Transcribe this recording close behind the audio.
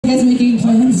guys making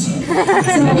plans.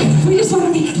 So we just want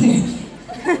to make it clear.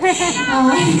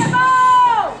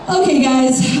 Okay,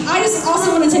 guys, I just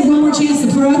also want to take one more chance to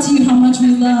pour out to you how much we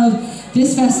love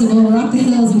this festival, Rock the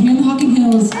Hills, and here in the Hocking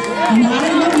Hills, and the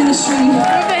Unbreakable ministry,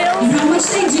 and how much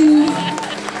they do.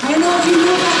 I don't know if you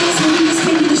know about this when you just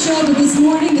came to the show, but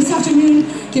this afternoon,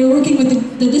 they were working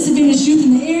with the disadvantaged youth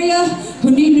in the area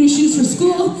who need new shoes for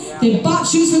school. They bought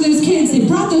shoes for those kids, they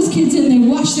brought those kids in, they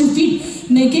washed their feet,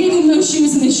 and they gave them those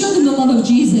shoes, and they showed them the love of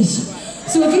Jesus.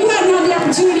 So if you hadn't had the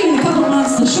opportunity in a couple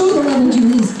months to show the love of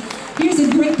Jesus, here's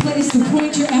a great place to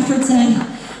point your efforts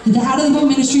at. The Out of the Boat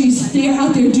Ministries, they are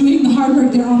out there doing the hard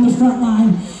work, they're on the front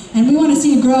line. And we want to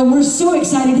see it grow. We're so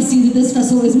excited to see that this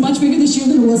festival is much bigger this year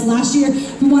than it was last year.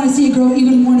 We want to see it grow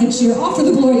even more next year, all for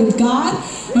the glory of God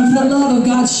and for the love of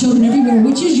God's children everywhere,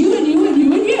 which is you and you and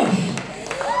you and you.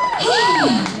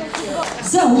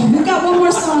 So, we've got one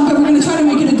more song, but we're going to try to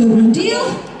make it a good one. Deal?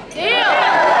 Deal!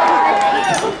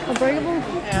 Unbreakable?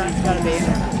 Yeah, it's got to be.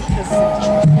 Because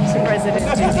I'm surprised they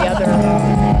didn't do the other.